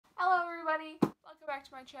back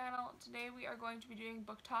to my channel. Today we are going to be doing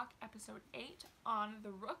Book Talk episode 8 on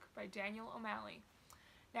The Rook by Daniel O'Malley.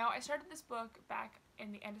 Now, I started this book back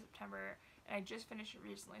in the end of September and I just finished it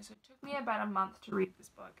recently, so it took me about a month to read this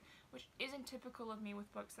book, which isn't typical of me with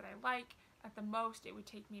books that I like. At the most, it would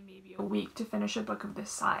take me maybe a week to finish a book of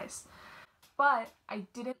this size. But I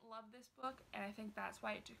didn't love this book, and I think that's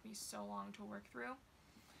why it took me so long to work through.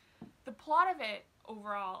 The plot of it,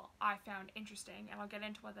 overall, I found interesting, and I'll get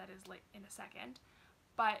into what that is like in a second,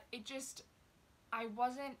 but I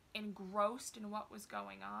wasn't engrossed in what was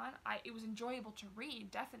going on. It was enjoyable to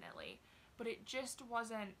read, definitely, but it just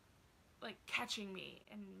wasn't, like, catching me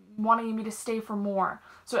and wanting me to stay for more,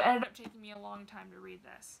 so it ended up taking me a long time to read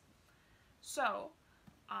this. So,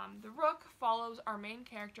 The Rook follows our main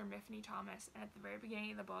character, Miffany Thomas, and at the very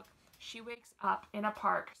beginning of the book, she wakes up in a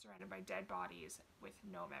park surrounded by dead bodies with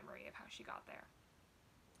no memory of how she got there.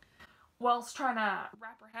 Whilst trying to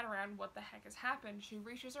wrap her head around what the heck has happened, she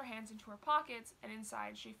reaches her hands into her pockets, and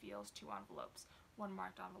inside she feels 2 envelopes. One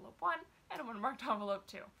marked envelope 1 and one marked envelope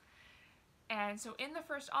 2. And so in the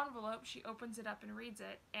first envelope, she opens it up and reads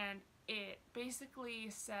it, and it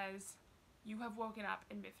basically says, "You have woken up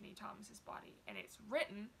in Miffany Thomas's body," and it's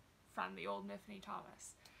written from the old Miffany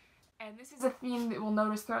Thomas. And this is a theme that we'll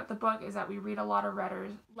notice throughout the book, is that we read a lot of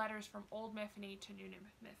letters from old Miffany to new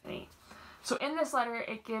Miffany. So in this letter,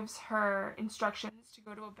 it gives her instructions to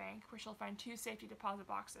go to a bank where she'll find 2 safety deposit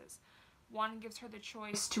boxes. One gives her the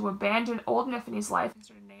choice to abandon old Miffany's life and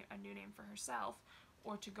start a new name for herself,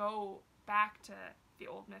 or to go back to the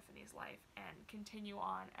old Miffany's life and continue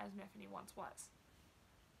on as Miffany once was.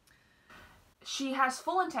 She has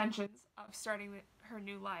full intentions of starting her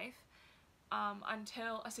new life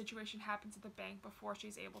until a situation happens at the bank before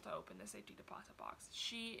she's able to open the safety deposit box.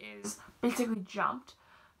 She is basically jumped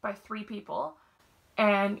by 3 people,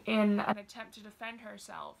 and in an attempt to defend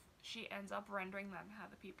herself, she ends up rendering them how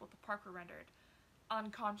the people at the park were rendered,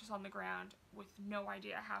 unconscious on the ground with no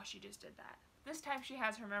idea how she just did that. This time she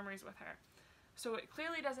has her memories with her. So it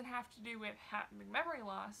clearly doesn't have to do with having memory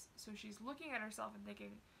loss, so she's looking at herself and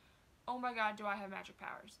thinking, oh my god, do I have magic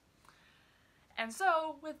powers? And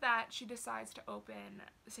so, with that, she decides to open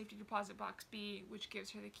the safety deposit box B, which gives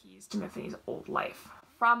her the keys to Miffany's old life.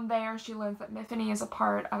 From there, she learns that Miffany is a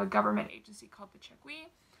part of a government agency called the Chequi,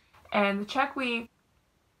 and the Chequi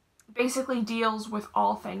basically deals with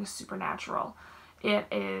all things supernatural. It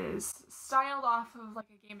is styled off of like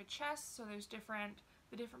a game of chess, so there's the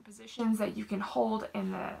different positions that you can hold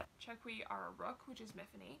in the Chequi are a rook, which is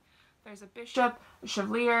Miffany. There's a bishop, a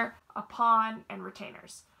chevalier, a pawn, and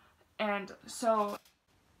retainers. And so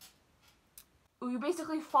we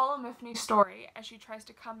basically follow Miffany's story as she tries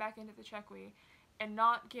to come back into the Chequi and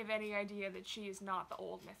not give any idea that she is not the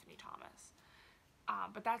old Miffany Thomas.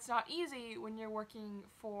 But that's not easy when you're working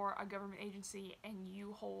for a government agency and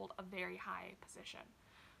you hold a very high position.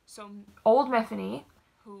 So old Miffany,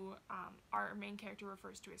 who our main character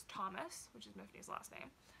refers to as Thomas, which is Miffany's last name,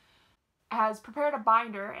 has prepared a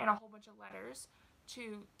binder and a whole bunch of letters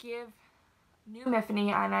to give new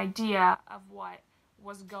Miffany an idea of what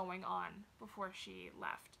was going on before she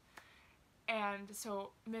left. And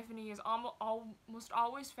so Miffany is almost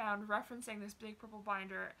always found referencing this big purple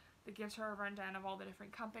binder that gives her a rundown of all the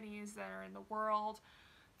different companies that are in the world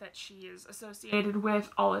that she is associated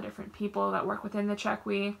with, all the different people that work within the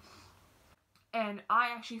Chequi. And I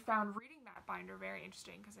actually found reading that binder very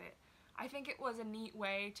interesting because I think it was a neat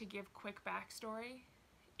way to give quick backstory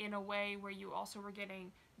in a way where you also were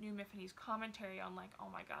getting new Miffany's commentary on, like, oh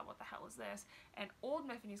my god, what the hell is this? And old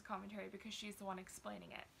Miffany's commentary because she's the one explaining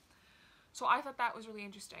it. So I thought that was really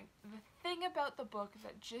interesting. The thing about the book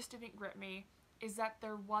that just didn't grip me is that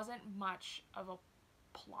there wasn't much of a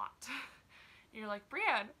plot. You're like,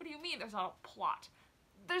 Brianne, what do you mean there's not a plot?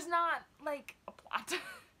 There's not, like, a plot.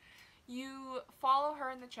 You follow her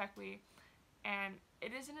in the Chequi, and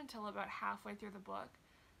it isn't until about halfway through the book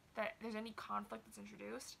that there's any conflict that's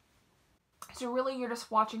introduced. So really you're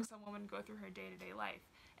just watching some woman go through her day-to-day life.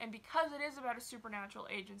 And because it is about a supernatural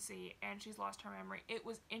agency and she's lost her memory, it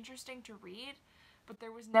was interesting to read, but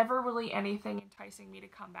there was never really anything enticing me to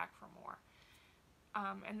come back for more.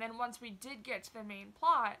 And then once we did get to the main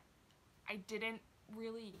plot, I didn't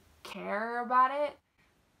really care about it.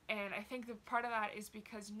 And I think the part of that is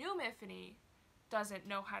because new Miffany doesn't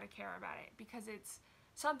know how to care about it, because it's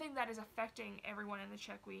something that is affecting everyone in the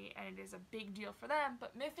Chequi and it is a big deal for them,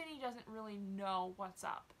 but Miffany doesn't really know what's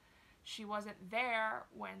up. She wasn't there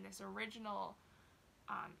when this original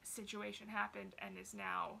situation happened and is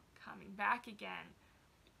now coming back again.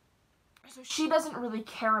 So she doesn't really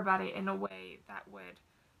care about it in a way that would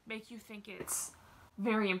make you think it's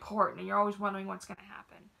very important and you're always wondering what's going to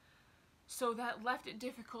happen. So that left it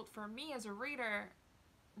difficult for me as a reader,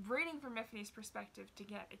 reading from Miffy's perspective, to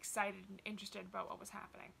get excited and interested about what was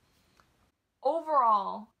happening.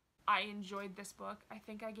 Overall, I enjoyed this book. I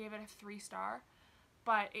think I gave it a 3-star,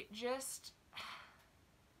 but it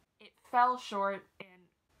fell short in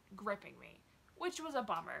gripping me, which was a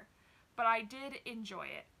bummer. But I did enjoy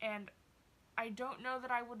it, and I don't know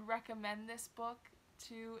that I would recommend this book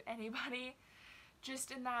to anybody,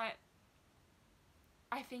 just in that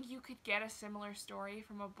I think you could get a similar story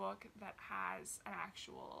from a book that has an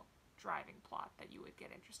actual driving plot that you would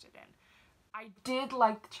get interested in. I did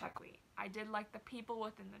like the Checkly. I did like the people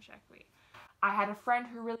within the Checkly. I had a friend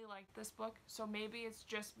who really liked this book, so maybe it's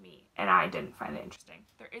just me, and I didn't find it interesting.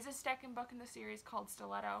 There is a second book in the series called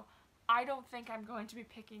Stiletto. I don't think I'm going to be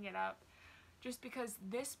picking it up, just because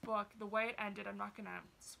this book, the way it ended, I'm not going to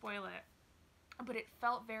spoil it, but it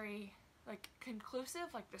felt very, like,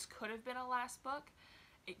 conclusive, like this could have been a last book.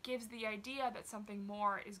 It gives the idea that something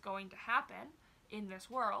more is going to happen in this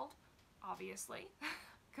world, obviously,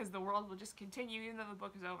 because the world will just continue even though the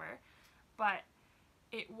book is over, but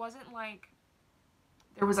it wasn't like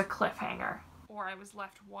there was a cliffhanger, or I was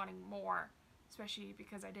left wanting more, especially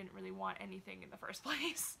because I didn't really want anything in the first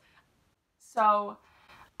place. So,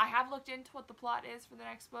 I have looked into what the plot is for the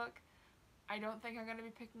next book. I don't think I'm going to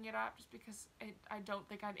be picking it up, just because I don't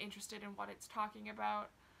think I'm interested in what it's talking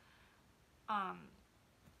about.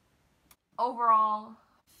 Overall,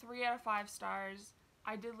 3 out of 5 stars.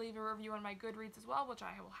 I did leave a review on my Goodreads as well, which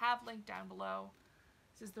I will have linked down below.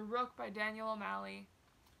 This is The Rook by Daniel O'Malley.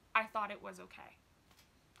 I thought it was okay.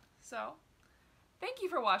 So, thank you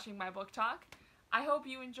for watching my book talk. I hope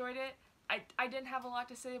you enjoyed it. I didn't have a lot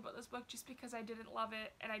to say about this book just because I didn't love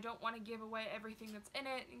it, and I don't want to give away everything that's in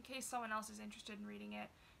it in case someone else is interested in reading it.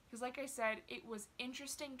 Because like I said, it was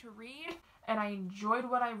interesting to read, and I enjoyed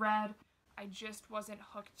what I read. I just wasn't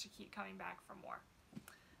hooked to keep coming back for more.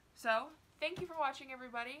 So, thank you for watching,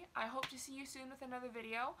 everybody. I hope to see you soon with another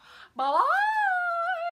video. Bye-bye!